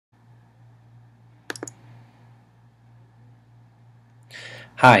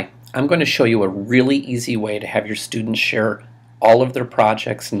Hi, I'm going to show you a really easy way to have your students share all of their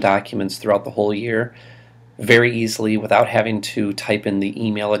projects and documents throughout the whole year very easily without having to type in the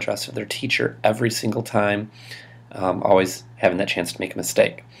email address of their teacher every single time, always having that chance to make a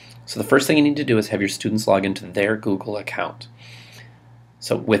mistake. So the first thing you need to do is have your students log into their Google account.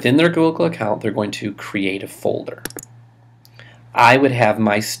 So within their Google account, they're going to create a folder. I would have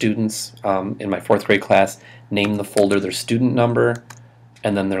my students in my 4th grade class name the folder their student number,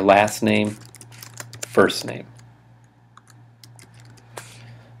 and then their last name, first name.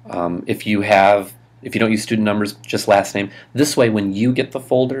 If you don't use student numbers, just last name. This way, when you get the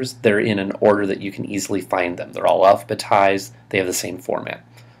folders, they're in an order that you can easily find them. They're all alphabetized. They have the same format.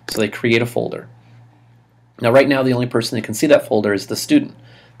 So they create a folder. Now, right now, the only person that can see that folder is the student.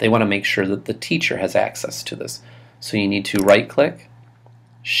 They want to make sure that the teacher has access to this. So you need to right-click,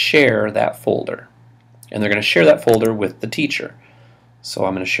 share that folder. And they're going to share that folder with the teacher. So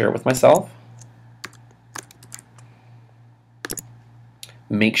I'm going to share it with myself.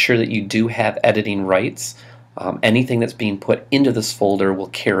 Make sure that you do have editing rights. Anything that's being put into this folder will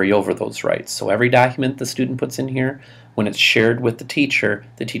carry over those rights. So every document the student puts in here, when it's shared with the teacher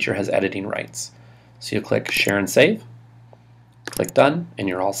has editing rights. So you click Share and Save, click Done, and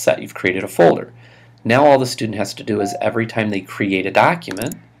you're all set. You've created a folder. Now all the student has to do is every time they create a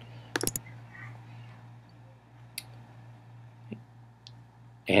document,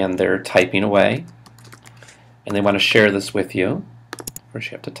 and they're typing away, and they want to share this with you. First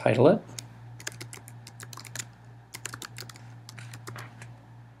you have to title it.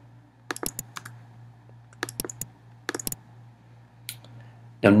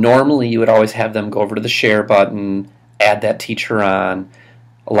 Now normally you would always have them go over to the share button, add that teacher on,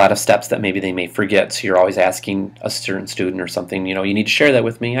 a lot of steps that maybe they may forget, so you're always asking a certain student or something, you need to share that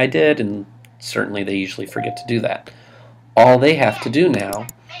with me. I did, and certainly they usually forget to do that. All they have to do now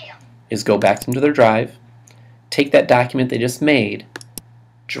is go back into their drive, take that document they just made,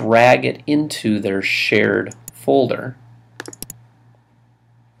 drag it into their shared folder.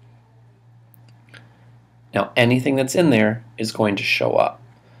 Now anything that's in there is going to show up.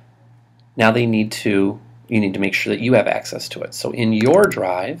 Now you need to make sure that you have access to it. So in your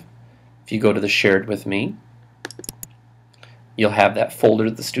drive, if you go to the Shared With Me, you'll have that folder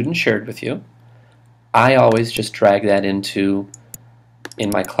that the student shared with you. I always just drag that in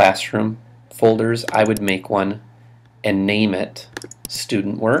my classroom folders. I would make one and name it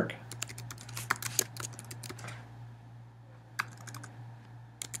Student Work.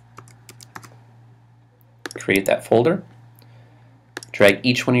 Create that folder. Drag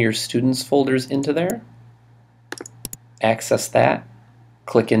each one of your students' folders into there. Access that.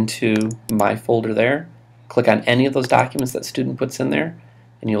 Click into my folder there. Click on any of those documents that student puts in there,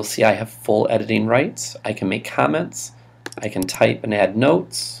 and you'll see I have full editing rights. I can make comments. I can type and add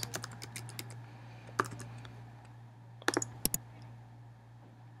notes.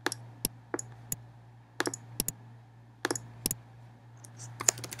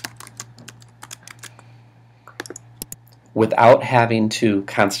 Without having to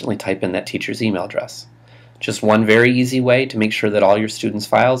constantly type in that teacher's email address. Just one very easy way to make sure that all your students'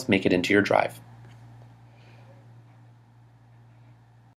 files make it into your drive.